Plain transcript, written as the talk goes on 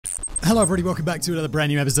Hello everybody, welcome back to another brand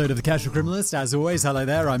new episode of The Casual Criminalist. As always, hello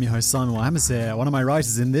there, I'm your host Simon Wahamas here. One of my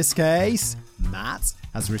writers in this case, Matt,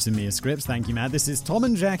 has written me a script. Thank you, Matt. This is Tom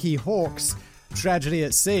and Jackie Hawk's Tragedy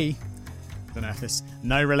at Sea. I don't know if this,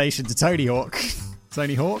 no relation to Tony Hawk.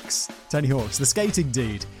 Tony Hawks, the skating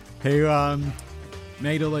dude who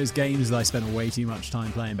made all those games that I spent way too much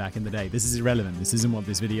time playing back in the day. This is irrelevant. This isn't what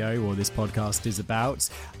this video or this podcast is about.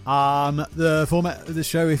 The format of the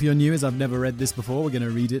show, if you're new, is I've never read this before. We're going to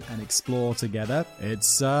read it and explore together.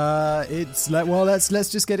 Let's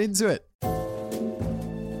just get into it.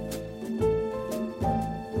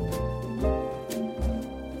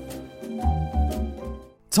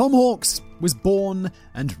 Tom Hawks was born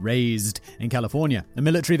and raised in California. A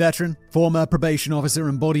military veteran, former probation officer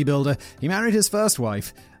and bodybuilder, he married his first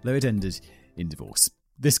wife, though it ended in divorce.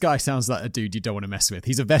 This guy sounds like a dude you don't want to mess with.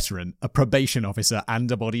 He's a veteran, a probation officer,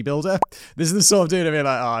 and a bodybuilder. This is the sort of dude I'd be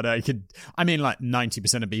like, oh no, like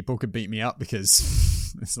 90% of people could beat me up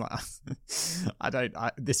because it's like,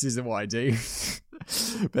 this isn't what I do.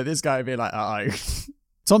 But this guy would be like, uh-oh.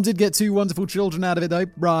 Tom did get two wonderful children out of it though,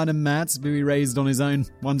 Brian and Matt, who he raised on his own.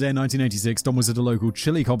 One day in 1986, Tom was at a local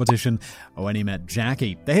chili competition when he met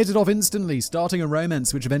Jackie. They hit it off instantly, starting a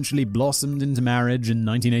romance which eventually blossomed into marriage in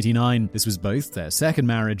 1989. This was both their second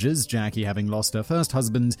marriages, Jackie having lost her first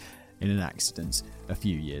husband in an accident a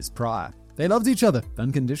few years prior. They loved each other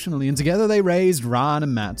unconditionally, and together they raised Ryan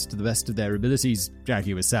and Matt to the best of their abilities.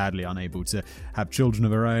 Jackie was sadly unable to have children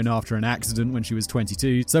of her own after an accident when she was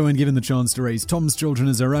 22, so when given the chance to raise Tom's children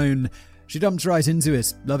as her own, she jumped right into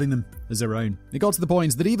it, loving them as her own. It got to the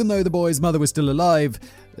point that even though the boy's mother was still alive,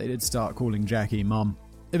 they did start calling Jackie Mom.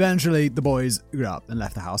 Eventually, the boys grew up and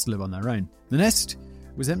left the house to live on their own. The nest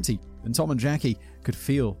was empty, and Tom and Jackie could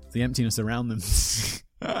feel the emptiness around them.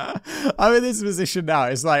 I'm in this position now.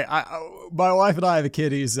 It's like, my wife and I have a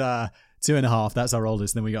kid who's 2.5. That's our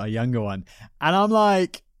oldest. Then we got a younger one. And I'm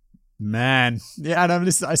like, man. Yeah, and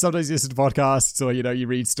I sometimes listen to podcasts or, you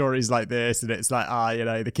read stories like this and it's like,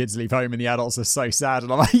 the kids leave home and the adults are so sad.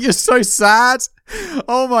 And I'm like, you're so sad?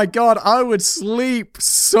 Oh my God, I would sleep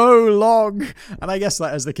so long. And I guess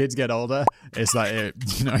like as the kids get older, it's like,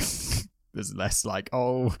 there's less like,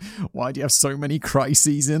 oh, why do you have so many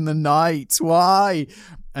crises in the night? Why?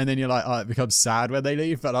 And then you're like, oh, it becomes sad when they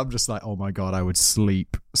leave. But I'm just like, oh my God, I would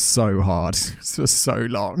sleep so hard for so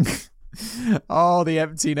long. Oh, the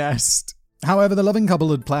empty nest. However, the loving couple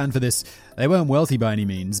had planned for this. They weren't wealthy by any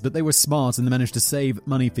means, but they were smart and they managed to save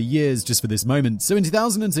money for years just for this moment. So in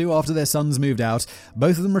 2002, after their sons moved out,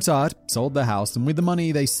 both of them retired, sold their house, and with the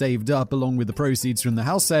money they saved up, along with the proceeds from the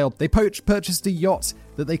house sale, they purchased a yacht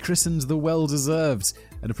that they christened the Well-Deserved,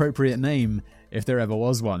 an appropriate name if there ever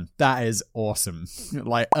was one. That is awesome.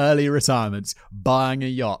 Like early retirement, buying a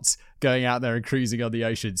yacht, going out there and cruising on the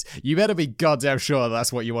oceans. You better be goddamn sure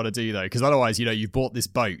that's what you want to do though, because otherwise, you've bought this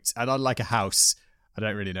boat, and unlike a house, I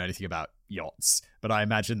don't really know anything about yachts, but I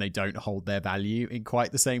imagine they don't hold their value in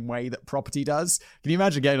quite the same way that property does. Can you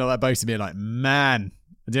imagine getting on that boat and being like, man,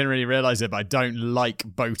 I didn't really realize it, but I don't like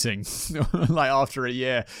boating. Like after a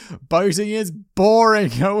year, boating is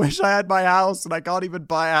boring. I wish I had my house, and I can't even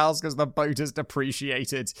buy a house because the boat is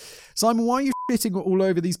depreciated. Simon, why are you shitting all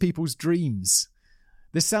over these people's dreams?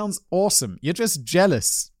 This sounds awesome. You're just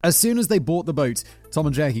jealous. As soon as they bought the boat, Tom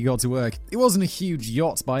and Jackie got to work. It wasn't a huge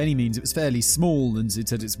yacht by any means. It was fairly small, and it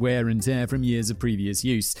had its wear and tear from years of previous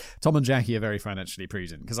use. Tom and Jackie are very financially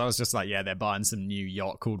prudent, because I was just like, yeah, they're buying some new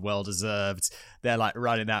yacht called Well-Deserved. They're like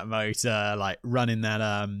running that motor, like running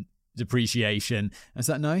that depreciation. And it's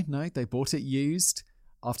like, no, they bought it used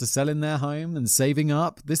after selling their home and saving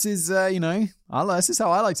up. This is, this is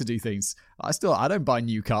how I like to do things. I don't buy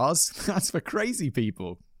new cars. That's for crazy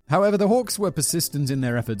people. However, the Hawks were persistent in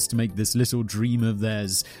their efforts to make this little dream of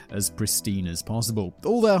theirs as pristine as possible.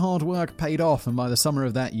 All their hard work paid off, and by the summer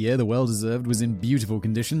of that year, the Well-Deserved was in beautiful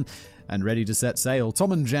condition and ready to set sail.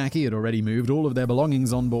 Tom and Jackie had already moved all of their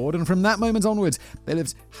belongings on board, and from that moment onwards, they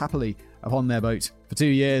lived happily upon their boat. For 2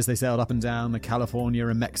 years, they sailed up and down the California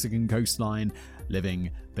and Mexican coastline,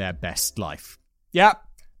 living their best life. Yep.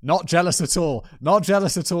 Not jealous at all. Not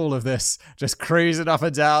jealous at all of this. Just cruising up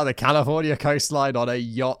and down the California coastline on a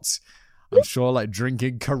yacht. I'm sure like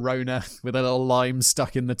drinking Corona with a little lime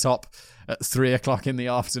stuck in the top at 3 o'clock in the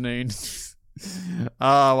afternoon.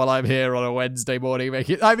 Well, I'm here on a Wednesday morning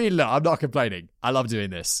look, I'm not complaining. I love doing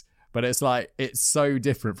this. But it's like, it's so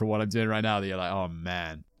different from what I'm doing right now that you're like, oh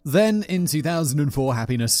man. Then, in 2004,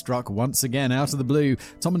 happiness struck once again out of the blue.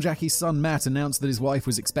 Tom and Jackie's son Matt announced that his wife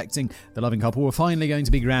was expecting. The loving couple were finally going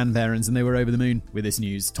to be grandparents, and they were over the moon. With this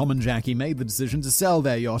news, Tom and Jackie made the decision to sell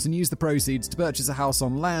their yacht and use the proceeds to purchase a house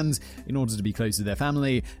on land in order to be close to their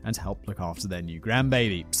family and to help look after their new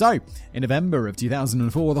grandbaby. So, in November of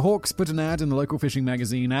 2004, the Hawks put an ad in the local fishing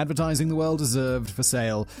magazine advertising the Well Deserved for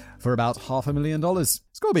sale for about $500,000.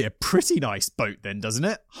 It's got to be a pretty nice boat then, doesn't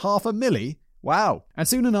it? $500,000? Wow. And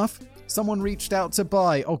soon enough, someone reached out to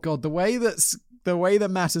buy. Oh God, the way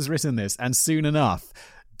that Matt has written this, and soon enough, ...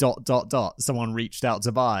 someone reached out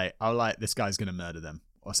to buy. I was like, this guy's going to murder them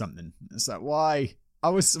or something. It's like, why? I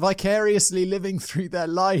was vicariously living through their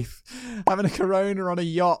life, having a Corona on a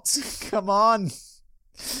yacht. Come on.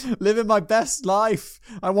 Living my best life.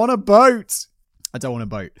 I want a boat. I don't want a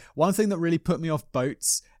boat. One thing that really put me off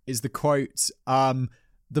boats is the quote,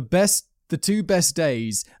 the two best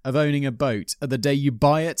days of owning a boat are the day you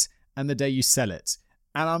buy it and the day you sell it.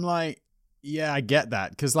 And I'm like, yeah, I get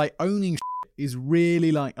that. Because like owning is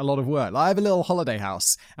really like a lot of work. Like, I have a little holiday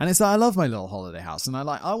house and it's like, I love my little holiday house. And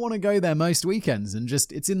I want to go there most weekends and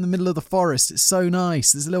just, it's in the middle of the forest. It's so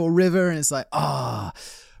nice. There's a little river and it's like,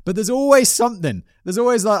 but there's always something. There's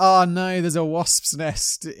always like, oh no, there's a wasp's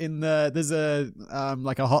nest there's a,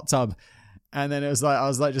 like a hot tub. And then it was like, I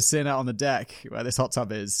was like just sitting out on the deck where this hot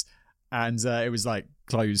tub is. And it was like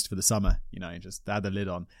closed for the summer, just they had the lid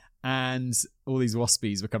on. And all these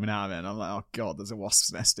waspies were coming out of it. And I'm like, oh God, there's a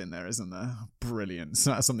wasp's nest in there, isn't there? Brilliant.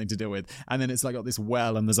 So that's something to deal with. And then it's like got this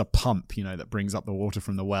well and there's a pump, that brings up the water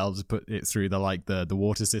from the well to put it through the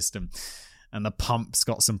water system. And the pump's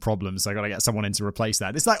got some problems, so I got to get someone in to replace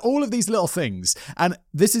that. It's like all of these little things. And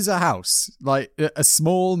this is a house, like a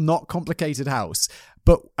small, not complicated house.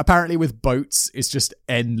 But apparently with boats, it's just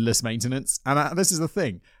endless maintenance. And this is the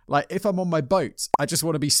thing. Like, if I'm on my boat, I just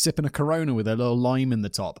want to be sipping a Corona with a little lime in the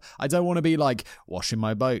top. I don't want to be, like, washing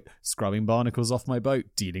my boat, scrubbing barnacles off my boat,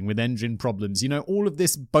 dealing with engine problems. All of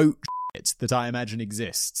this boat shit that I imagine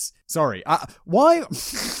exists. Sorry.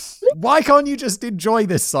 Why can't you just enjoy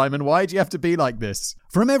this, Simon? Why do you have to be like this?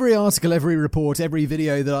 From every article, every report, every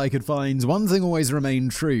video that I could find, one thing always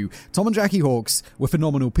remained true. Tom and Jackie Hawks were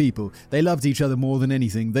phenomenal people. They loved each other more than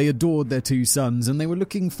anything. They adored their two sons, and they were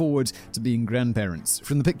looking forward to being grandparents.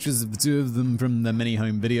 From the pictures of the two of them, from the many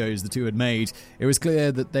home videos the two had made, it was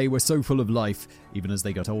clear that they were so full of life, even as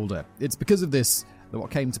they got older. It's because of this that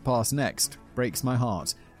what came to pass next breaks my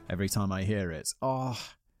heart every time I hear it. Oh,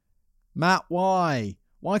 Matt, why?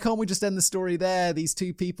 Why can't we just end the story there? These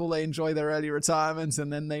two people, they enjoy their early retirement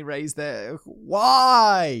and then they raise their...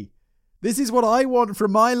 Why? This is what I want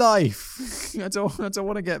from my life. I don't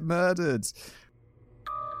want to get murdered.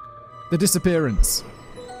 The disappearance.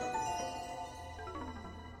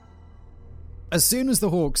 As soon as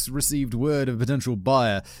the Hawks received word of a potential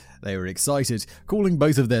buyer, they were excited. Calling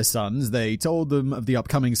both of their sons, they told them of the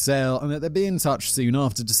upcoming sale and that they'd be in touch soon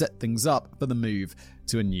after to set things up for the move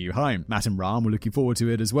to a new home. Matt and Ram were looking forward to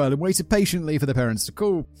it as well and waited patiently for their parents to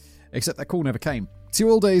call, except that call never came. 2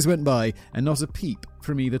 whole days went by and not a peep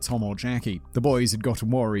from either Tom or Jackie. The boys had gotten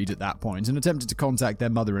worried at that point and attempted to contact their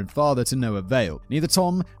mother and father to no avail. Neither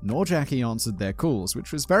Tom nor Jackie answered their calls,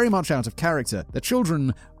 which was very much out of character. Their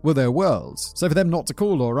children were their worlds, so for them not to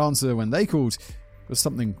call or answer when they called,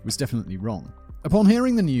 something was definitely wrong. Upon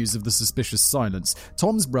hearing the news of the suspicious silence,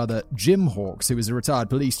 Tom's brother, Jim Hawks, who was a retired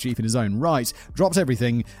police chief in his own right, dropped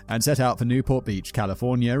everything and set out for Newport Beach,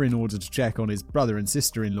 California, in order to check on his brother and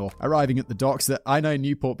sister-in-law. Arriving at the docks that I know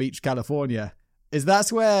Newport Beach, California,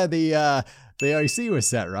 that's where the OC was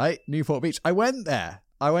set, right? Newport Beach. I went there.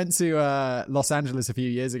 I went to Los Angeles a few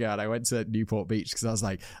years ago and I went to Newport Beach because I was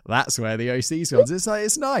like, that's where the OC's filmed.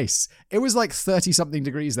 It's nice. It was like 30-something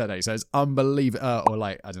degrees that day, so it's unbelievable. Or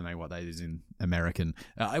like, I don't know what that is in American.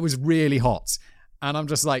 It was really hot. And I'm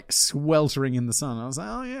just like sweltering in the sun. I was like,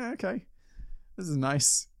 oh yeah, okay. This is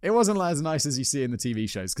nice. It wasn't as nice as you see in the TV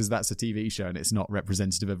shows because that's a TV show and it's not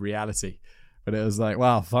representative of reality. But it was like,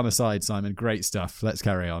 wow, fun aside, Simon. Great stuff. Let's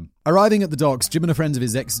carry on. Arriving at the docks, Jim and a friend of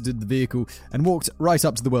his exited the vehicle and walked right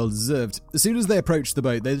up to the Well Deserved. As soon as they approached the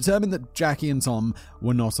boat, they determined that Jackie and Tom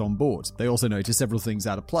were not on board. They also noticed several things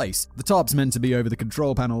out of place. The tarps meant to be over the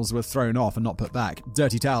control panels were thrown off and not put back.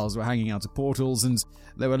 Dirty towels were hanging out of portals, and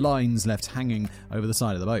there were lines left hanging over the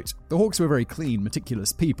side of the boat. The Hawks were very clean,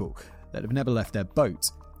 meticulous people that have never left their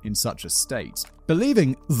boat in such a state.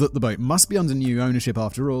 Believing that the boat must be under new ownership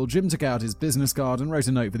after all, Jim took out his business card and wrote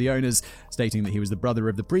a note for the owners, stating that he was the brother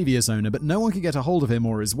of the previous owner, but no one could get a hold of him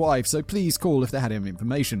or his wife, so please call if they had any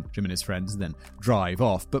information. Jim and his friends then drive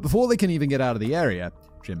off, but before they can even get out of the area,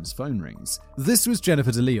 Jim's phone rings. This was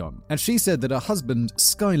Jennifer DeLeon, and she said that her husband,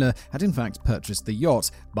 Skylar, had in fact purchased the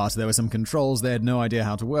yacht, but there were some controls they had no idea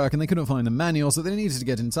how to work and they couldn't find the manual, so they needed to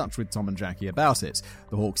get in touch with Tom and Jackie about it.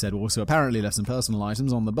 The Hawks had also apparently left some personal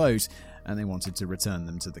items on the boat, and they wanted to return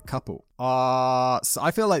them to the couple. So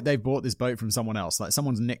I feel like they've bought this boat from someone else. Like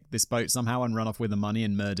someone's nicked this boat somehow and run off with the money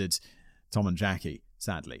and murdered Tom and Jackie,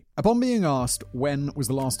 sadly. Upon being asked when was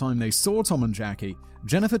the last time they saw Tom and Jackie,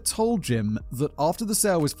 Jennifer told Jim that after the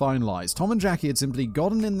sale was finalized, Tom and Jackie had simply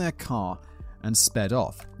gotten in their car and sped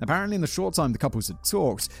off. Apparently, in the short time the couples had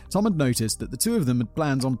talked, Tom had noticed that the two of them had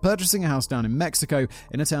planned on purchasing a house down in Mexico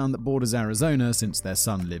in a town that borders Arizona since their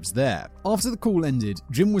son lives there. After the call ended,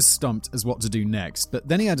 Jim was stumped as what to do next, but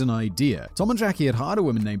then he had an idea. Tom and Jackie had hired a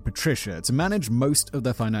woman named Patricia to manage most of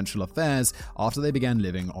their financial affairs after they began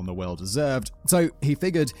living on the well-deserved, so he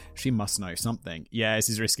figured she must know something. Yeah, this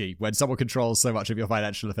is risky. When someone controls so much of your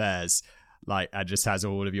financial affairs, and just has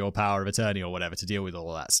all of your power of attorney or whatever to deal with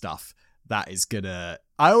all that stuff, that is gonna...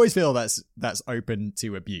 I always feel that's open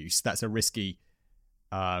to abuse. That's a risky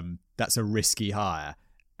hire.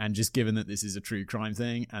 And just given that this is a true crime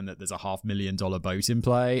thing and that there's a $500,000 boat in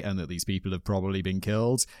play and that these people have probably been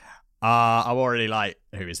killed, I'm already like,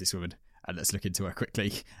 who is this woman? And let's look into her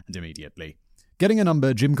quickly and immediately. Getting a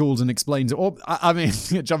number, Jim calls and explains,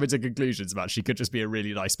 jump into conclusions about she could just be a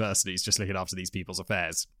really nice person who's just looking after these people's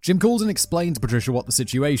affairs. Jim calls and explains to Patricia what the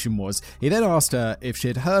situation was. He then asked her if she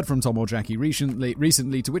had heard from Tom or Jackie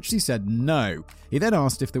recently, to which she said no. He then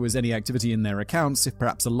asked if there was any activity in their accounts, if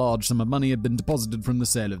perhaps a large sum of money had been deposited from the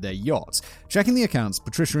sale of their yacht. Checking the accounts,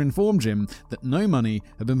 Patricia informed Jim that no money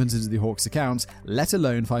had been put into the Hawks' account, let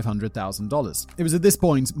alone $500,000. It was at this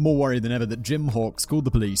point, more worried than ever, that Jim Hawks called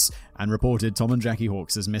the police and reported Tom and Jackie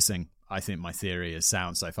Hawks as missing. I think my theory is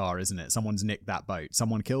sound so far, isn't it? Someone's nicked that boat.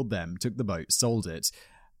 Someone killed them, took the boat, sold it,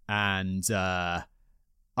 and I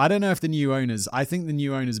don't know if the new owners... I think the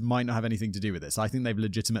new owners might not have anything to do with this. I think they've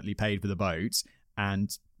legitimately paid for the boat,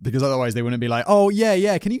 and because otherwise they wouldn't be like, oh,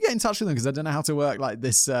 yeah, can you get in touch with them? Because I don't know how to work like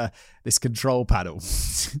this control panel.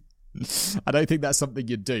 I don't think that's something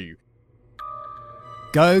you'd do.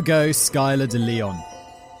 Go, Skylar DeLeon.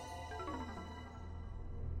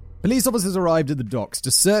 Police officers arrived at the docks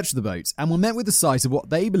to search the boat and were met with the sight of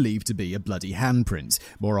what they believed to be a bloody handprint.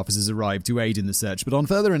 More officers arrived to aid in the search, but on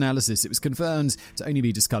further analysis it was confirmed to only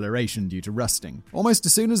be discoloration due to rusting. Almost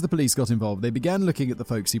as soon as the police got involved, they began looking at the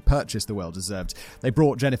folks who purchased the well-deserved. They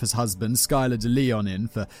brought Jennifer's husband, Skylar DeLeon, in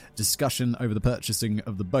for discussion over the purchasing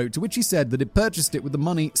of the boat, to which he said that he'd purchased it with the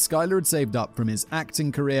money Skylar had saved up from his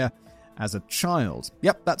acting career as a child.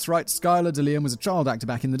 Yep, that's right, Skylar DeLeon was a child actor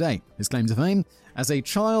back in the day. His claim to fame? As a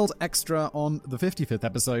child extra on the 55th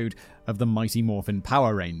episode of the Mighty Morphin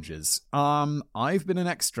Power Rangers. I've been an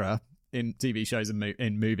extra in TV shows and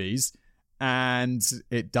in movies, and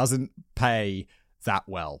it doesn't pay that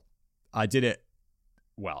well. I did it,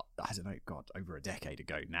 I don't know, over a decade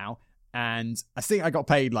ago now, and I think I got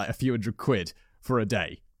paid like a few $100 for a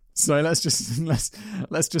day. So let's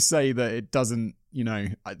just say that it doesn't,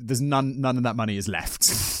 there's none of that money is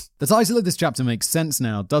left. The title of this chapter makes sense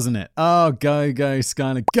now, doesn't it? Oh, go,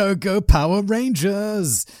 Skylar. Go, Power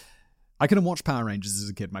Rangers. I couldn't watch Power Rangers as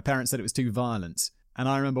a kid. My parents said it was too violent. And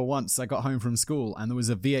I remember once I got home from school and there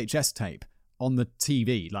was a VHS tape on the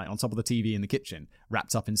TV, like on top of the TV in the kitchen,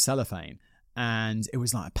 wrapped up in cellophane. And it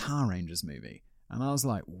was like a Power Rangers movie. And I was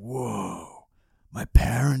like, whoa. My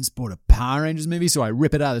parents bought a Power Rangers movie, so I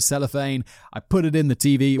rip it out of the cellophane. I put it in the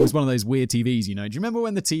TV. It was one of those weird TVs, Do you remember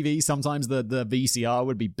when the TV, sometimes the VCR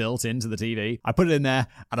would be built into the TV? I put it in there,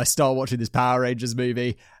 and I start watching this Power Rangers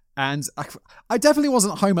movie. And I definitely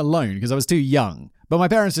wasn't home alone, because I was too young. But my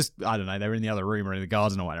parents just, I don't know, they were in the other room or in the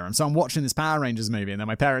garden or whatever. And so I'm watching this Power Rangers movie, and then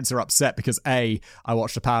my parents are upset because A, I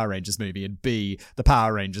watched a Power Rangers movie, and B, the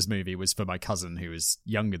Power Rangers movie was for my cousin who was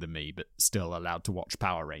younger than me, but still allowed to watch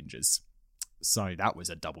Power Rangers. So that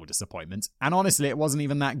was a double disappointment. And honestly, it wasn't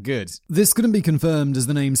even that good. This couldn't be confirmed as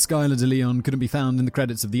the name Skylar DeLeon couldn't be found in the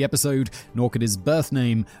credits of the episode, nor could his birth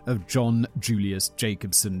name of John Julius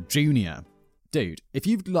Jacobson Jr. Dude,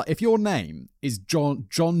 if your name is John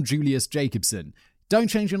Julius Jacobson, don't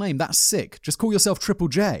change your name. That's sick. Just call yourself Triple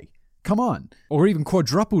J. Come on. Or even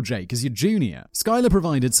Quadruple J, because you're junior. Skylar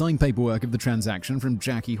provided signed paperwork of the transaction from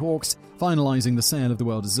Jackie Hawks, finalizing the sale of the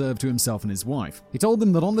well-deserved to himself and his wife. He told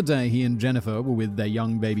them that on the day he and Jennifer were with their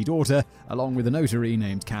young baby daughter, along with a notary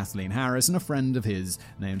named Kathleen Harris and a friend of his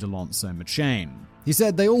named Alonso McShane. He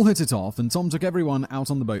said they all hit it off, and Tom took everyone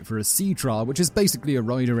out on the boat for a sea trial, which is basically a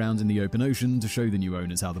ride around in the open ocean to show the new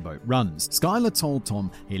owners how the boat runs. Skylar told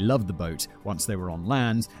Tom he loved the boat once they were on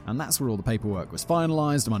land, and that's where all the paperwork was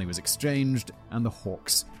finalized, money was exchanged, and the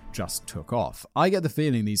Hawks just took off. I get the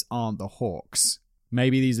feeling these aren't the Hawks.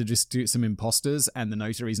 Maybe these are just some imposters and the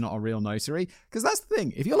notary's not a real notary. Because that's the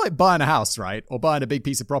thing. If you're like buying a house, right? Or buying a big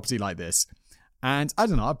piece of property like this. And I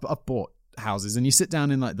don't know, I've bought houses and you sit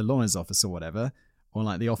down in like the lawyer's office or whatever. Or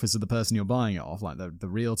like the office of the person you're buying it off, like the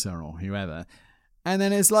realtor or whoever. And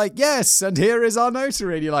then it's like, yes, and here is our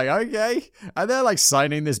notary. And you're like, okay. And they're like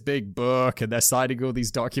signing this big book and they're signing all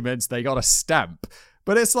these documents. They got a stamp.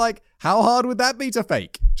 But it's like, how hard would that be to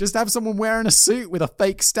fake? Just have someone wearing a suit with a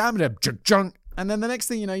fake stamp and junk. And then the next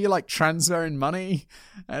thing you know, you're like transferring money.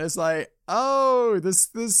 And it's like, oh,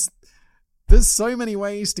 there's so many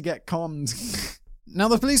ways to get conned. Now,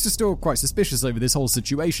 the police are still quite suspicious over this whole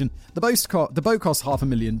situation. The boat cost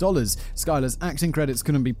 $500,000. Skylar's acting credits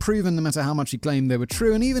couldn't be proven no matter how much he claimed they were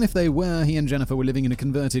true, and even if they were, he and Jennifer were living in a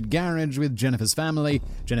converted garage with Jennifer's family,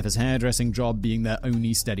 Jennifer's hairdressing job being their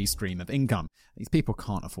only steady stream of income. These people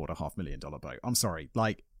can't afford a $500,000 boat. I'm sorry.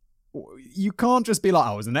 Like, you can't just be like,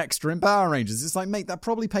 oh, it was an extra in Power Rangers. It's like, mate, that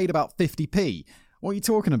probably paid about 50p. What are you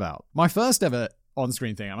talking about? My first ever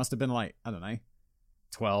on-screen thing, I must have been like, I don't know,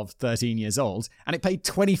 12, 13 years old, and it paid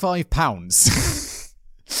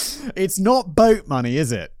 £25. It's not boat money,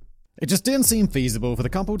 is it? It just didn't seem feasible for the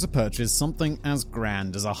couple to purchase something as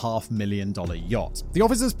grand as a $500,000 yacht. The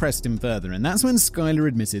officers pressed him further, and that's when Skylar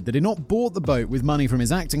admitted that he'd not bought the boat with money from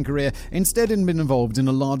his acting career, instead had been involved in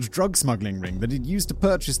a large drug smuggling ring that he'd used to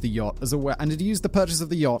purchase the yacht as a way, and had used the purchase of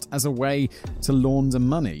the yacht as a way to launder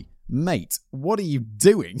money. Mate, what are you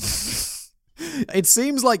doing? It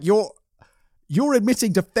seems like you're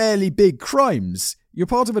admitting to fairly big crimes. You're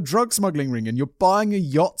part of a drug smuggling ring and you're buying a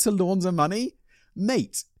yacht to launder money?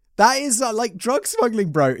 Mate, that is like drug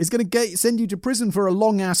smuggling, bro. It's going to send you to prison for a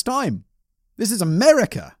long-ass time. This is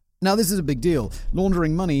America. Now, this is a big deal.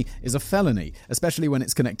 Laundering money is a felony, especially when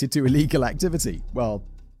it's connected to illegal activity. Well,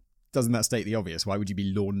 doesn't that state the obvious? Why would you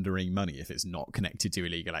be laundering money if it's not connected to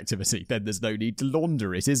illegal activity? Then there's no need to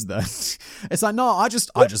launder it, is there? It's like, no, I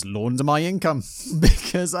just launder my income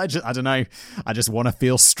because I don't know. I just want to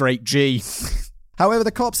feel straight G. However,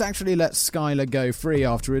 the cops actually let Skylar go free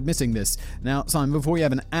after admitting this. Now, Simon, before you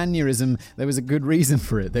have an aneurysm, there was a good reason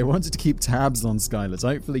for it. They wanted to keep tabs on Skylar to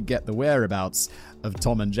hopefully get the whereabouts of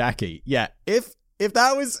Tom and Jackie. Yeah, if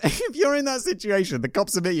you're in that situation, the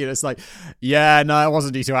cops admit you, it's like, yeah, no, I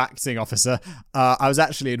wasn't due to acting, officer. I was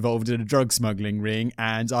actually involved in a drug smuggling ring,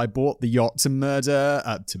 and I bought the yacht to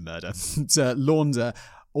launder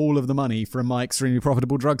all of the money from my extremely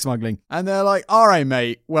profitable drug smuggling. And they're like, all right,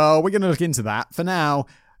 mate, well, we're going to look into that. For now,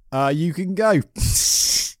 you can go.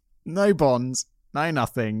 No bonds, no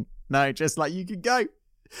nothing. No, just like you can go.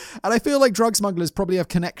 And I feel like drug smugglers probably have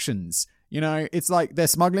connections. You know, it's like they're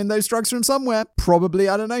smuggling those drugs from somewhere. Probably,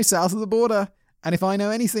 I don't know, south of the border. And if I know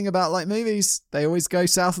anything about like movies, they always go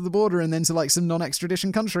south of the border and then to like some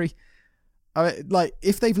non-extradition country. Like,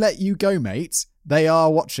 if they've let you go, mate, they are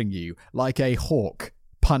watching you like a hawk.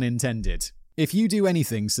 Pun intended. If you do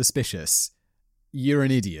anything suspicious, you're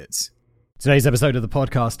an idiot. Today's episode of the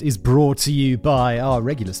podcast is brought to you by our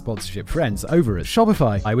regular sponsorship friends over at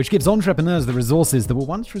Shopify, which gives entrepreneurs the resources that were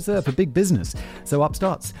once reserved for big business. So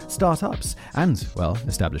upstarts, startups, and, well,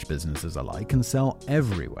 established businesses alike can sell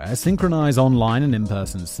everywhere, synchronize online and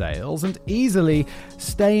in-person sales, and easily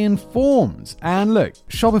stay informed. And look,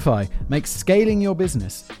 Shopify makes scaling your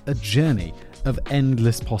business a journey of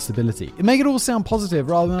endless possibility. Make it all sound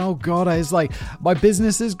positive rather than, oh God, it's like my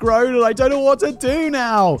business has grown and I don't know what to do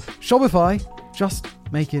now. Shopify, just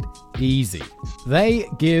make it easy. They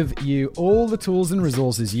give you all the tools and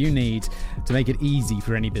resources you need to make it easy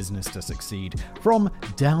for any business to succeed, from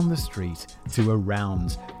down the street to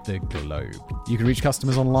around the globe. You can reach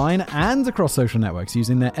customers online and across social networks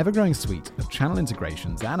using their ever-growing suite of channel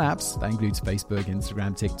integrations and apps. That includes Facebook,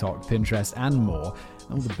 Instagram, TikTok, Pinterest, and more.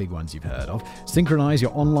 All the big ones you've heard of. Synchronize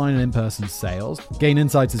your online and in-person sales. Gain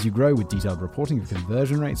insights as you grow with detailed reporting of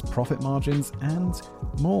conversion rates, profit margins, and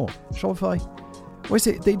more. Shopify,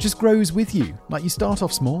 it just grows with you. Like, you start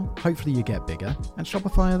off small, hopefully you get bigger, and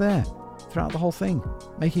Shopify are there throughout the whole thing,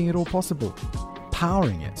 making it all possible,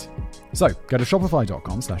 powering it. So go to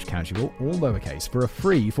shopify.com/casual, all lowercase, for a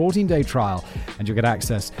free 14-day trial, and you'll get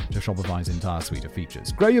access to Shopify's entire suite of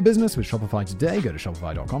features. Grow your business with Shopify today. Go to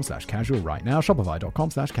shopify.com/casual right now,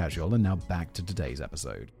 shopify.com/casual. And now back to today's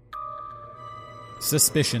episode.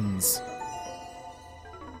 Suspicions.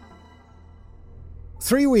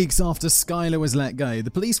 3 weeks after Skylar was let go, the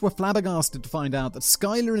police were flabbergasted to find out that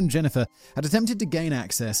Skylar and Jennifer had attempted to gain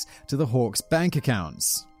access to the Hawks' bank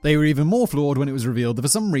accounts. They were even more flawed when it was revealed that for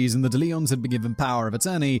some reason the DeLeons had been given power of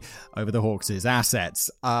attorney over the Hawks' assets.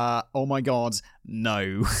 Oh my god,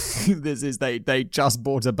 no. They just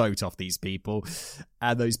bought a boat off these people,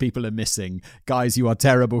 and those people are missing. Guys, you are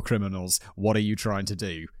terrible criminals. What are you trying to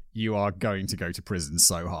do? You are going to go to prison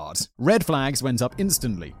so hard. Red flags went up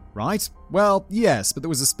instantly, right? Well, yes, but there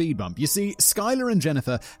was a speed bump. You see, Skylar and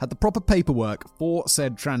Jennifer had the proper paperwork for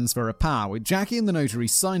said transfer of power, with Jackie and the notary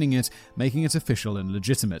signing it, making it official and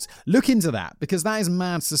legitimate. Look into that, because that is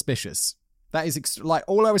mad suspicious. That is,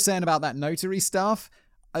 all I was saying about that notary stuff,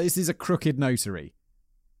 this is a crooked notary.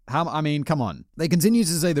 Come on. They continue to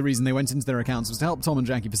say the reason they went into their accounts was to help Tom and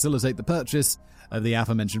Jackie facilitate the purchase of the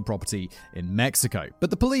aforementioned property in Mexico. But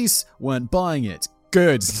the police weren't buying it.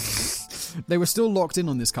 Good. They were still locked in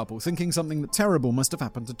on this couple, thinking something terrible must have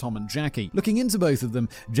happened to Tom and Jackie. Looking into both of them,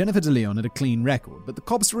 Jennifer DeLeon had a clean record, but the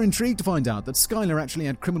cops were intrigued to find out that Skylar actually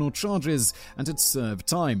had criminal charges and had served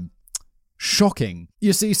time. Shocking.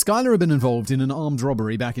 You see, Skylar had been involved in an armed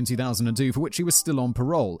robbery back in 2002 for which he was still on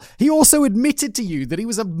parole. He also admitted to you that he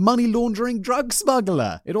was a money laundering drug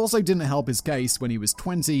smuggler. It also didn't help his case. When he was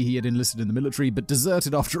 20, he had enlisted in the military but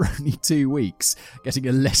deserted after only 2 weeks, getting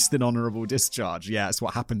a less than honourable discharge. Yeah, that's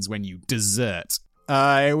what happens when you desert.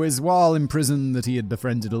 It was while in prison that he had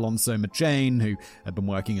befriended Alonso Machain, who had been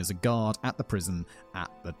working as a guard at the prison at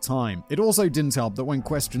the time. It also didn't help that when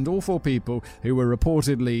questioned, all 4 people who were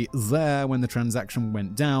reportedly there when the transaction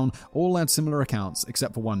went down all had similar accounts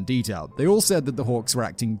except for one detail. They all said that the Hawks were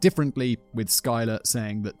acting differently, with Skylar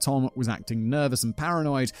saying that Tom was acting nervous and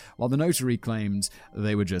paranoid, while the notary claimed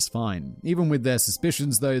they were just fine. Even with their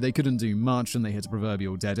suspicions, though, they couldn't do much and they hit a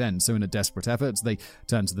proverbial dead end. So in a desperate effort, they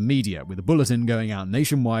turned to the media, with a bulletin going out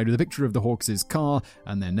nationwide with a picture of the Hawks' car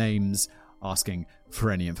and their names, asking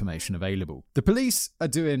for any information available. The police are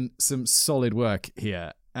doing some solid work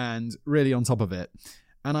here and really on top of it.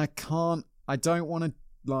 And I don't want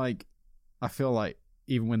to, I feel like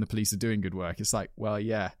even when the police are doing good work, it's like, well,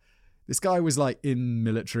 yeah, this guy was in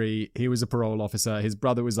military, he was a parole officer, his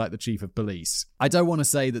brother was the chief of police. I don't want to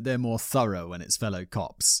say that they're more thorough when it's fellow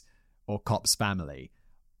cops or cops' family,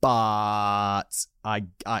 but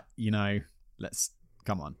let's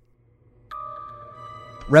come on.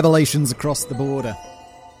 Revelations across the border.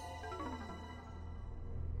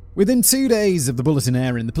 Within 2 days of the bulletin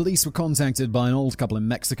airing, the police were contacted by an old couple in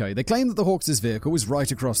Mexico. They claimed that the Hawks' vehicle was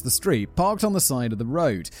right across the street, parked on the side of the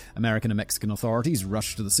road. American and Mexican authorities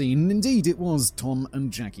rushed to the scene, and indeed it was Tom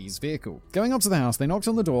and Jackie's vehicle. Going up to the house, they knocked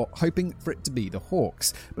on the door, hoping for it to be the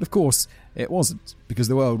Hawks. But of course, it wasn't, because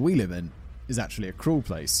the world we live in is actually a cruel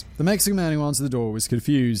place. The Mexican man who answered the door was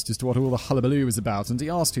confused as to what all the hullabaloo was about, and he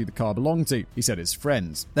asked who the car belonged to. He said his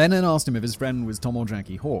friend. Then asked him if his friend was Tom or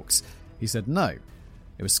Jackie Hawks. He said no.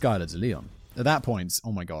 It was Skylar DeLeon. At that point,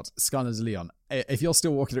 oh my god, Skylar DeLeon. If you're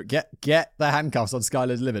still walking, get the handcuffs on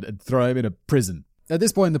Skylar DeLeon and throw him in a prison. At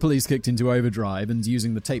this point, the police kicked into overdrive, and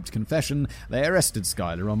using the taped confession, they arrested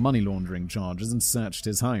Skylar on money laundering charges and searched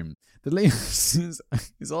his home. DeLeon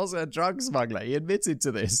is also a drug smuggler. He admitted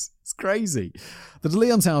to this. It's crazy. The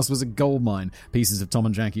DeLeon's house was a goldmine. Pieces of Tom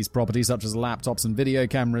and Jackie's property, such as laptops and video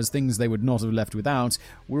cameras, things they would not have left without,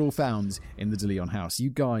 were all found in the DeLeon house. You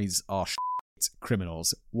guys are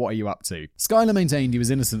criminals. What are you up to? Skylar maintained he was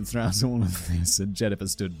innocent throughout all of this, and Jennifer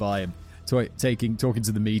stood by him, talking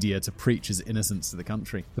to the media to preach his innocence to the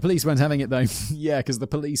country. The police weren't having it though. Yeah, because the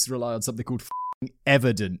police rely on something called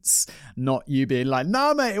evidence, not you being like,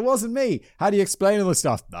 "No, mate, it wasn't me." How do you explain all this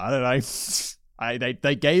stuff? I don't know.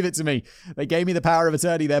 They gave it to me. They gave me the power of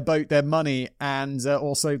attorney, their boat, their money, and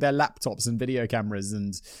also their laptops and video cameras,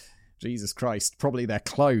 and Jesus Christ, probably their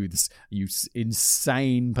clothes. You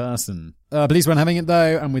insane person. Police weren't having it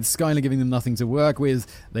though, and with Skylar giving them nothing to work with,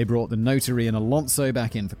 they brought the notary and Alonso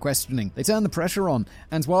back in for questioning. They turned the pressure on,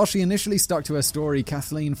 and while she initially stuck to her story,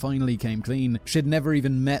 Kathleen finally came clean. She'd never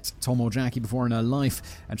even met Tom or Jackie before in her life,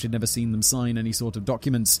 and she'd never seen them sign any sort of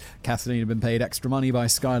documents. Kathleen had been paid extra money by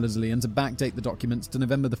Skylar DeLeon to backdate the documents to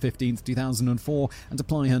November the 15th, 2004, and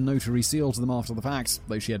apply her notary seal to them after the fact,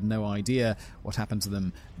 though she had no idea what happened to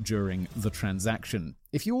them during the transaction.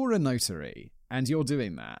 If you're a notary and you're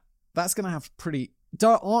doing that, that's going to have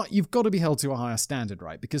you've got to be held to a higher standard,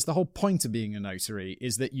 right? Because the whole point of being a notary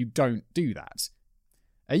is that you don't do that.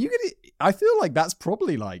 I feel like that's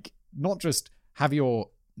probably not just have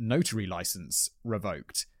your notary license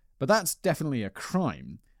revoked, but that's definitely a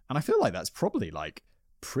crime. And I feel like that's probably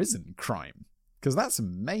prison crime, because that's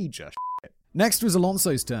major shit. Next was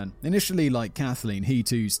Alonso's turn. Initially, like Kathleen, he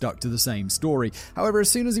too stuck to the same story. However, as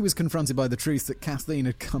soon as he was confronted by the truth that Kathleen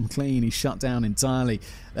had come clean, he shut down entirely.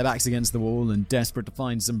 Their backs against the wall and desperate to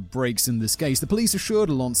find some breaks in this case, the police assured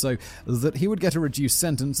Alonso that he would get a reduced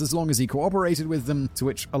sentence as long as he cooperated with them, to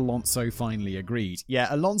which Alonso finally agreed. Yeah,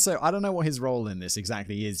 Alonso, I don't know what his role in this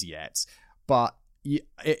exactly is yet, but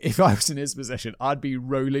if I was in his position, I'd be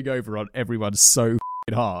rolling over on everyone so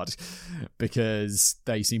hard because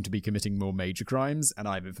they seem to be committing more major crimes, and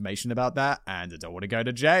I have information about that, and I don't want to go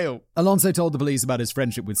to jail. Alonso told the police about his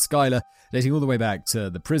friendship with Skylar, dating all the way back to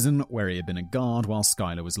the prison where he had been a guard while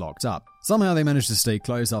Skylar was locked up. Somehow they managed to stay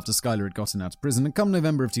close after Skylar had gotten out of prison, and come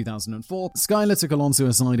November of 2004, Skylar took Alonso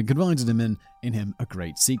aside and confided in him a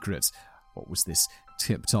great secret. What was this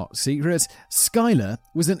tip-top secret? Skylar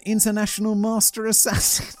was an international master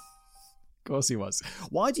assassin. Of course he was.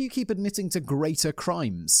 Why do you keep admitting to greater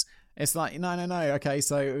crimes? It's like, no. Okay,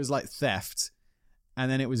 so it was like theft, and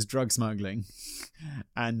then it was drug smuggling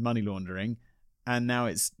and money laundering, and now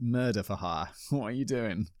it's murder for hire. What are you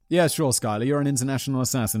doing? Yeah, sure, Skylar, you're an international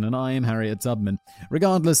assassin, and I am Harriet Tubman.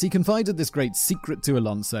 Regardless, he confided this great secret to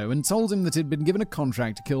Alonso and told him that he'd been given a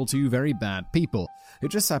contract to kill two very bad people, who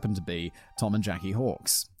just happened to be Tom and Jackie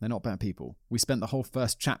Hawkes. They're not bad people. We spent the whole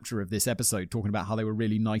first chapter of this episode talking about how they were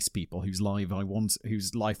really nice people whose life I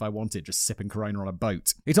wanted, just sipping Corona on a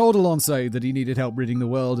boat. He told Alonso that he needed help ridding the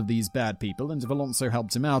world of these bad people, and if Alonso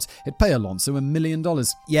helped him out, he'd pay Alonso $1 million.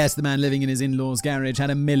 Yes, the man living in his in-laws' garage had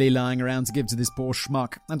 $1 million lying around to give to this poor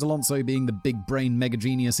schmuck, and Alonso, being the big brain mega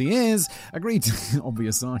genius he is, agreed to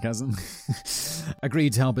obvious sarcasm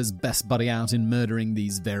agreed to help his best buddy out in murdering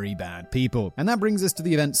these very bad people. And that brings us to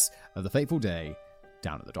the events of the fateful day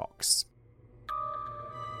down at the docks.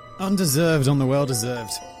 Undeserved on the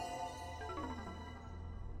well-deserved.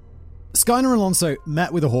 Skylar and Alonso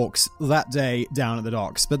met with the Hawks that day down at the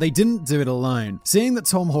docks, but they didn't do it alone. Seeing that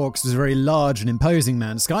Tom Hawkes was a very large and imposing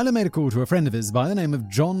man, Skylar made a call to a friend of his by the name of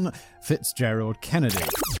John Fitzgerald Kennedy.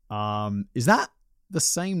 Is that the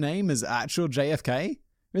same name as actual JFK?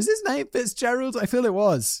 Was his name Fitzgerald? I feel it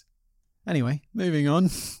was. Anyway, moving on.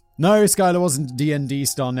 No, Skylar wasn't a D&D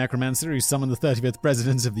star necromancer who summoned the 35th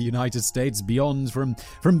president of the United States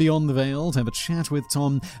from beyond the veil to have a chat with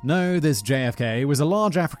Tom. No, this JFK was a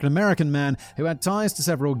large African-American man who had ties to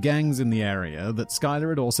several gangs in the area that Skylar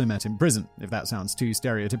had also met in prison. If that sounds too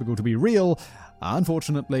stereotypical to be real,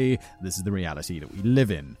 unfortunately, this is the reality that we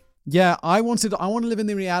live in. Yeah, I want to live in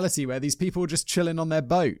the reality where these people are just chilling on their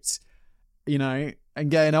boat, and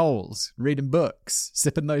getting old, reading books,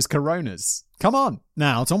 sipping those Coronas. Come on.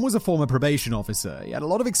 Now, Tom was a former probation officer. He had a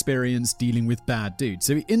lot of experience dealing with bad dudes,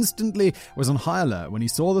 so he instantly was on high alert when he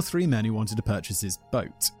saw the three men who wanted to purchase his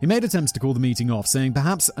boat. He made attempts to call the meeting off, saying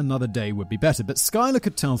perhaps another day would be better, but Skylar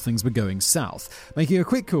could tell things were going south. Making a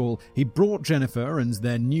quick call, he brought Jennifer and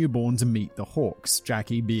their newborn to meet the Hawks.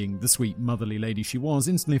 Jackie, being the sweet motherly lady she was,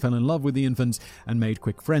 instantly fell in love with the infant and made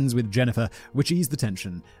quick friends with Jennifer, which eased the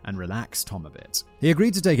tension and relaxed Tom a bit. He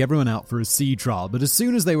agreed to take everyone out for a sea trial, but as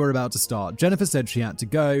soon as they were about to start, Jennifer said she had to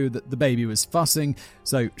go, that the baby was fussing,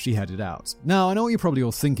 so she headed out. Now, I know what you're probably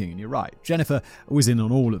all thinking, and you're right. Jennifer was in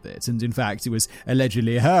on all of it, and in fact, it was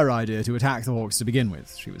allegedly her idea to attack the Hawks to begin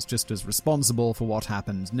with. She was just as responsible for what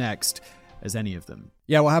happened next as any of them.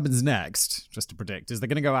 Yeah, what happens next, just to predict, is they're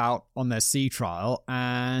going to go out on their sea trial,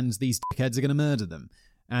 and these dickheads are going to murder them.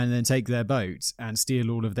 And then take their boat and steal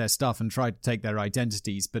all of their stuff and try to take their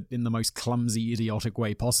identities, but in the most clumsy, idiotic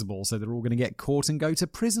way possible, so they're all going to get caught and go to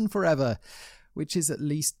prison forever. Which is at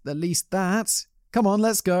least that. Come on,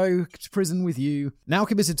 let's go to prison with you. Now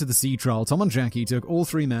committed to the sea trial, Tom and Jackie took all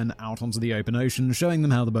three men out onto the open ocean, showing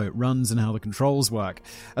them how the boat runs and how the controls work.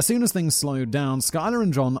 As soon as things slowed down, Skylar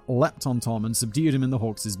and John leapt on Tom and subdued him in the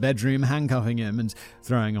Hawks' bedroom, handcuffing him and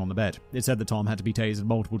throwing on the bed. It said that Tom had to be tasered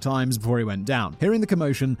multiple times before he went down. Hearing the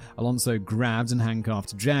commotion, Alonso grabbed and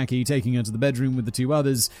handcuffed Jackie, taking her to the bedroom with the two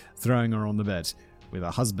others, throwing her on the bed with her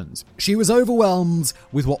husband. She was overwhelmed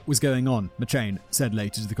with what was going on, McChain said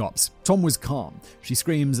later to the cops. Tom was calm. She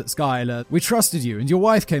screams at Skylar, "We trusted you and your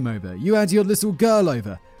wife came over. You had your little girl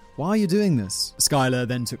over. Why are you doing this?" Skylar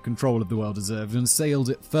then took control of the well-deserved and sailed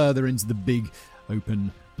it further into the big,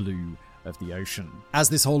 open blue of the ocean. As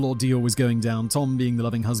this whole ordeal was going down, Tom, being the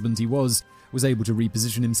loving husband he was able to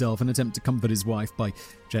reposition himself and attempt to comfort his wife by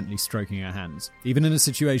gently stroking her hands. Even in a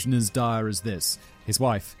situation as dire as this, his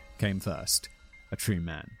wife came first. A true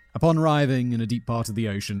man. Upon arriving in a deep part of the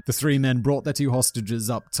ocean, the three men brought their two hostages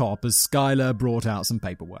up top as Skylar brought out some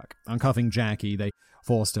paperwork. Uncuffing Jackie, they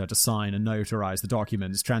forced her to sign and notarize the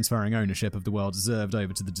documents, transferring ownership of the well-deserved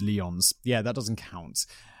over to the De Leons. Yeah, that doesn't count.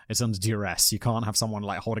 It's under duress. You can't have someone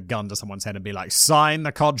like hold a gun to someone's head and be like, sign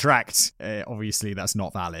the contract. Obviously, that's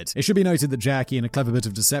not valid. It should be noted that Jackie, in a clever bit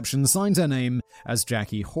of deception, signed her name as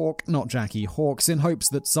Jackie Hawk, not Jackie Hawks, in hopes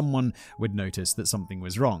that someone would notice that something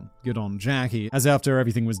was wrong. Good on Jackie, as after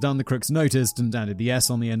everything was done, the crooks noticed and added the S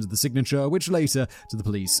on the end of the signature, which later, to the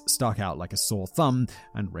police, stuck out like a sore thumb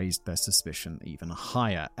and raised their suspicion even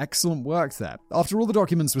higher. Excellent work there. After all the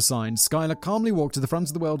documents were signed, Skylar calmly walked to the front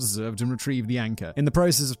of the Well-Deserved and retrieved the anchor. In the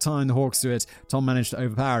process of tying the Hawks to it, Tom managed to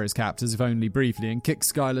overpower his captors, if only briefly, and kick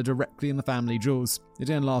Skylar directly in the family jewels. It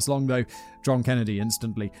didn't last long, though. John Kennedy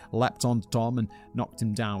instantly leapt onto Tom and knocked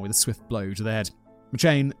him down with a swift blow to the head.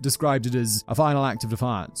 McShane described it as a final act of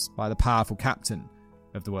defiance by the powerful captain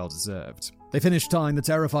of the Well-Deserved. They finished tying the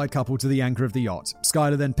terrified couple to the anchor of the yacht.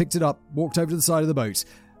 Skylar then picked it up, walked over to the side of the boat,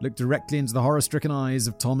 looked directly into the horror-stricken eyes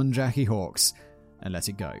of Tom and Jackie Hawks, and let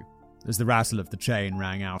it go. As the rattle of the chain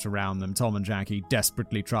rang out around them, Tom and Jackie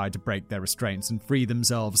desperately tried to break their restraints and free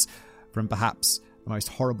themselves from perhaps the most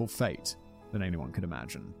horrible fate that anyone could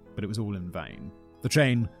imagine. But it was all in vain. The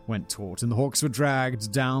chain went taut, and the Hawks were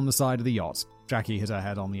dragged down the side of the yacht. Jackie hit her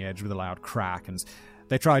head on the edge with a loud crack, and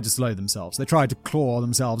they tried to slow themselves. They tried to claw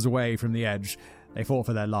themselves away from the edge. They fought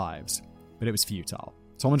for their lives, but it was futile.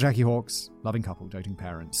 Tom and Jackie Hawks, loving couple, doting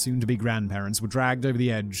parents, soon-to-be grandparents, were dragged over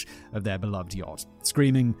the edge of their beloved yacht,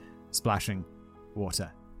 screaming, splashing,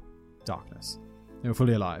 water, darkness. They were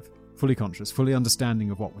fully alive, fully conscious, fully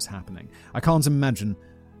understanding of what was happening. I can't imagine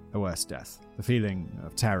a worse death. The feeling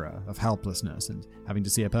of terror, of helplessness, and having to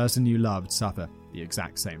see a person you loved suffer the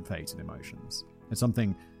exact same fate and emotions. It's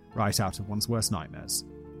something right out of one's worst nightmares.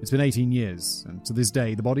 It's been 18 years, and to this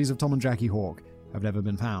day, the bodies of Tom and Jackie Hawk have never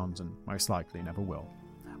been found, and most likely never will.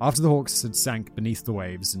 After the Hawks had sank beneath the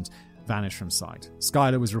waves and vanished from sight,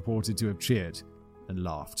 Skylar was reported to have cheered and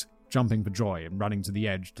laughed, jumping for joy and running to the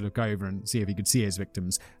edge to look over and see if he could see his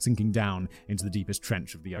victims sinking down into the deepest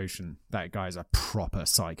trench of the ocean. That guy's a proper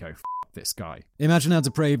psycho. F*** this guy. Imagine how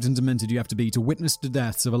depraved and demented you have to be to witness the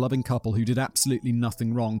deaths of a loving couple who did absolutely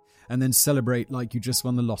nothing wrong and then celebrate like you just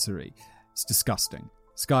won the lottery. It's disgusting.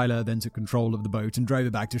 Skylar then took control of the boat and drove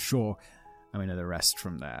it back to shore, and we know the rest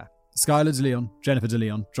from there. Skylar DeLeon, Jennifer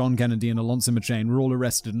DeLeon, John Kennedy, and Alonzo McShane were all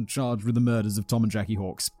arrested and charged with the murders of Tom and Jackie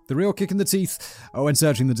Hawks. The real kick in the teeth? When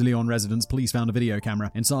searching the DeLeon residence, police found a video camera.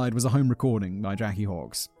 Inside was a home recording by Jackie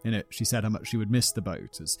Hawks. In it, she said how much she would miss the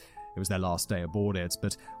boat, as it was their last day aboard it,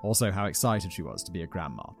 but also how excited she was to be a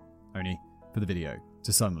grandma. Only for the video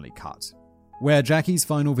to suddenly cut. Where Jackie's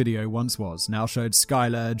final video once was, now showed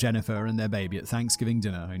Skylar, Jennifer, and their baby at Thanksgiving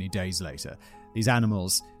dinner only days later. These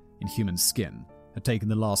animals, in human skin, had taken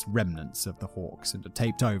the last remnants of the Hawks and had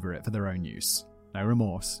taped over it for their own use. No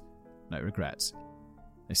remorse, no regrets.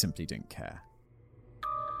 They simply didn't care.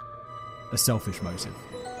 A selfish motive.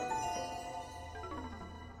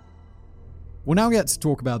 We'll now get to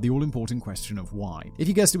talk about the all-important question of why. If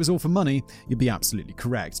you guessed it was all for money, you'd be absolutely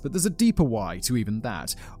correct, but there's a deeper why to even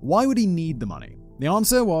that. Why would he need the money? The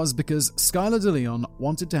answer was because Skylar DeLeon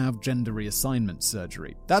wanted to have gender reassignment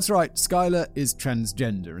surgery. That's right, Skylar is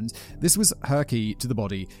transgender, and this was her key to the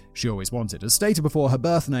body she always wanted. As stated before, her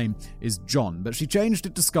birth name is John, but she changed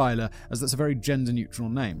it to Skylar as that's a very gender-neutral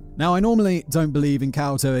name. Now, I normally don't believe in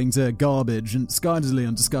kowtowing to garbage, and Skylar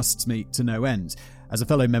DeLeon disgusts me to no end. As a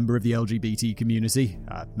fellow member of the LGBT community,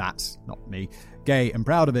 Matt, not me, gay and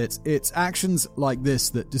proud of it, it's actions like this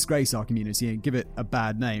that disgrace our community and give it a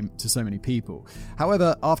bad name to so many people.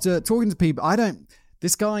 However, after talking to people,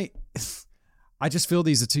 this guy, I just feel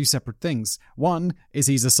these are two separate things. One is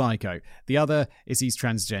he's a psycho. The other is he's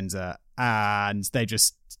transgender, and they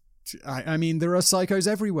just... I mean, there are psychos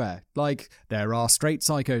everywhere. Like, there are straight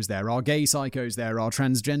psychos, there are gay psychos, there are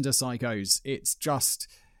transgender psychos. It's just...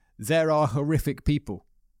 there are horrific people.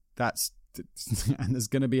 And there's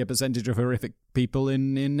going to be a percentage of horrific people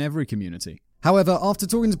in every community. However, after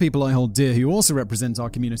talking to people I hold dear who also represent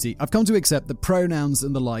our community, I've come to accept that pronouns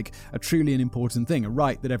and the like are truly an important thing, a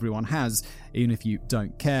right that everyone has, even if you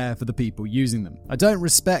don't care for the people using them. I don't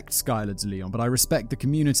respect Skylar DeLeon, but I respect the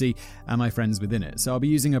community and my friends within it, so I'll be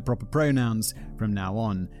using her proper pronouns from now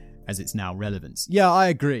on, as it's now relevant. Yeah, I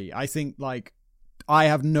agree. I think, I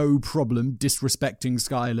have no problem disrespecting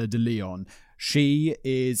Skylar DeLeon. She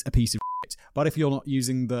is a piece of shit. But if you're not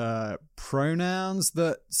using the pronouns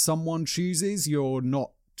that someone chooses, you're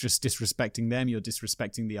not just disrespecting them, you're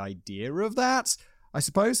disrespecting the idea of that, I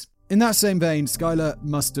suppose. In that same vein, Skylar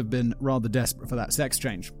must have been rather desperate for that sex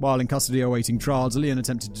change. While in custody awaiting trial, DeLeon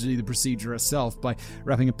attempted to do the procedure herself by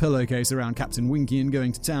wrapping a pillowcase around Captain Winky and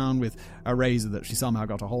going to town with a razor that she somehow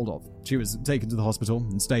got a hold of. She was taken to the hospital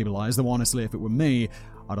and stabilized, though honestly, if it were me,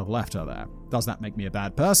 I'd have left her there. Does that make me a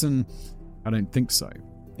bad person? I don't think so.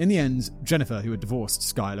 In the end, Jennifer, who had divorced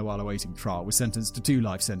Skylar while awaiting trial, was sentenced to 2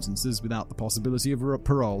 life sentences without the possibility of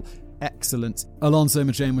parole. Excellent. Alonzo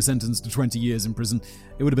McShane was sentenced to 20 years in prison.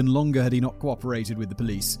 It would have been longer had he not cooperated with the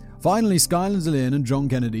police. Finally, Skylar DeLeon and John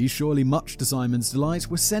Kennedy, surely much to Simon's delight,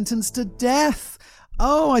 were sentenced to death.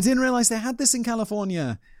 Oh, I didn't realize they had this in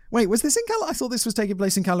California. Wait, was this in California? I thought this was taking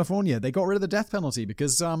place in California. They got rid of the death penalty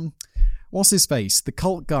because, what's his face? The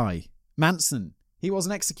cult guy, Manson. He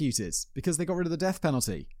wasn't executed because they got rid of the death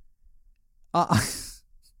penalty. Yeah,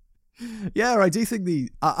 I do think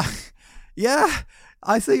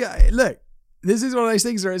I think, look, this is one of those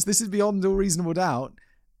things where this is beyond all reasonable doubt.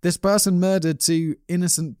 This person murdered 2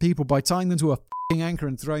 innocent people by tying them to a f***ing anchor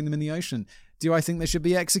and throwing them in the ocean. Do I think they should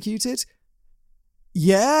be executed?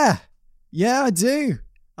 Yeah, I do.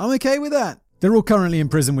 I'm okay with that. They're all currently in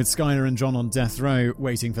prison with Skylar and John on death row,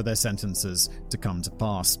 waiting for their sentences to come to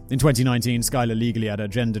pass. In 2019, Skylar legally had her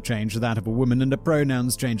gender changed to that of a woman and her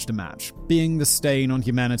pronouns changed to match. Being the stain on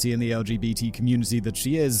humanity and the LGBT community that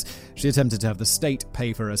she is, she attempted to have the state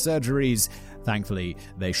pay for her surgeries. Thankfully,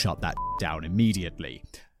 they shut that down immediately.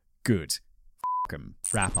 Good.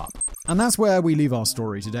 Wrap up. And that's where we leave our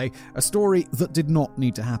story today. A story that did not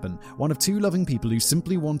need to happen. One of 2 loving people who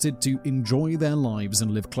simply wanted to enjoy their lives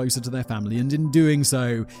and live closer to their family, and in doing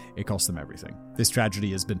so, it cost them everything. This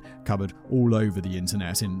tragedy has been covered all over the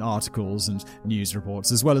internet in articles and news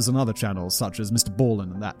reports, as well as on other channels such as Mr.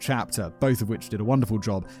 Ballin and That Chapter, both of which did a wonderful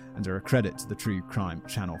job and are a credit to the True Crime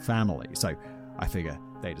Channel family. So I figure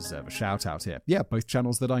they deserve a shout out here. Yeah, both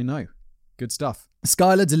channels that I know. Good stuff.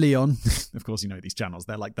 Skylar DeLeon. Of course, you know these channels.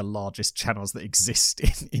 They're like the largest channels that exist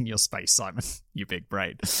in your space, Simon. You big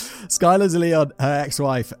brain. Skylar DeLeon, her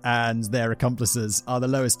ex-wife, and their accomplices are the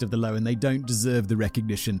lowest of the low, and they don't deserve the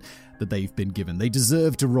recognition that they've been given. They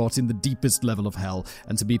deserve to rot in the deepest level of hell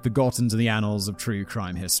and to be forgotten to the annals of true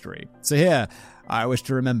crime history. So here, I wish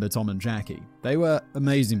to remember Tom and Jackie. They were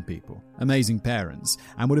amazing people, amazing parents,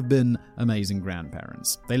 and would have been amazing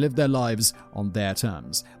grandparents. They lived their lives on their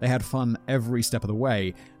terms. They had fun every step of the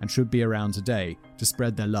way and should be around today to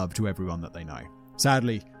spread their love to everyone that they know.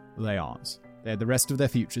 Sadly, they aren't. They had the rest of their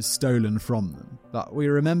futures stolen from them, but we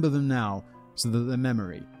remember them now so that their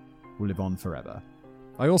memory will live on forever.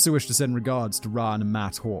 I also wish to send regards to Ryan and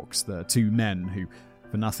Matt Hawks, the 2 men who,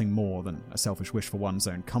 for nothing more than a selfish wish for one's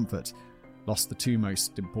own comfort, lost the 2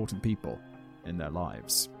 most important people in their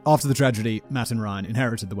lives. After the tragedy, Matt and Ryan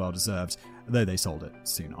inherited the well-deserved, though they sold it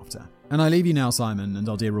soon after. And I leave you now, Simon, and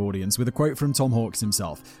our dear audience, with a quote from Tom Hawks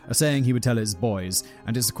himself, a saying he would tell his boys,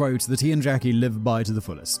 and it's a quote that he and Jackie live by to the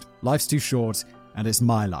fullest. Life's too short, and it's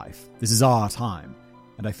my life. This is our time,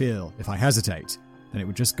 and I feel if I hesitate, then it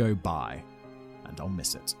would just go by, and I'll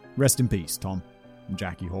miss it. Rest in peace, Tom and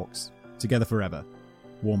Jackie Hawks, together forever,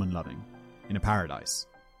 warm and loving, in a paradise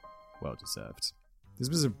well deserved. This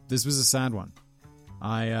was a sad one.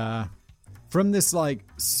 I from this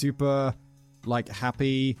super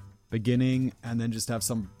happy beginning and then just have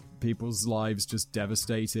some people's lives just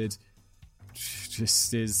devastated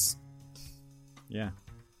just is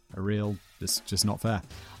it's just not fair.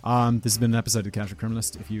 This has been an episode of Casual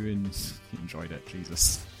Criminalist. If you enjoyed it,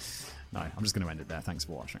 Jesus. No, I'm just going to end it there. Thanks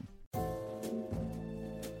for watching.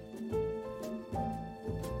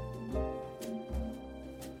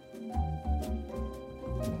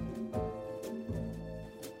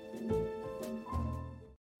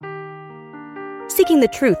 Seeking the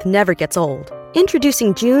truth never gets old.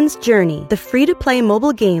 Introducing June's Journey, the free-to-play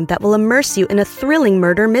mobile game that will immerse you in a thrilling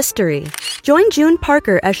murder mystery. Join June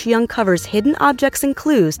Parker as she uncovers hidden objects and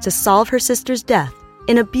clues to solve her sister's death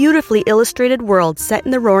in a beautifully illustrated world set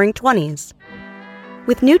in the Roaring '20s.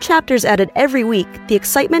 With new chapters added every week, the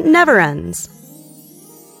excitement never ends.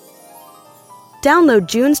 Download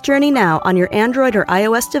June's Journey now on your Android or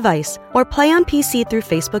iOS device, or play on PC through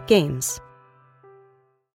Facebook Games.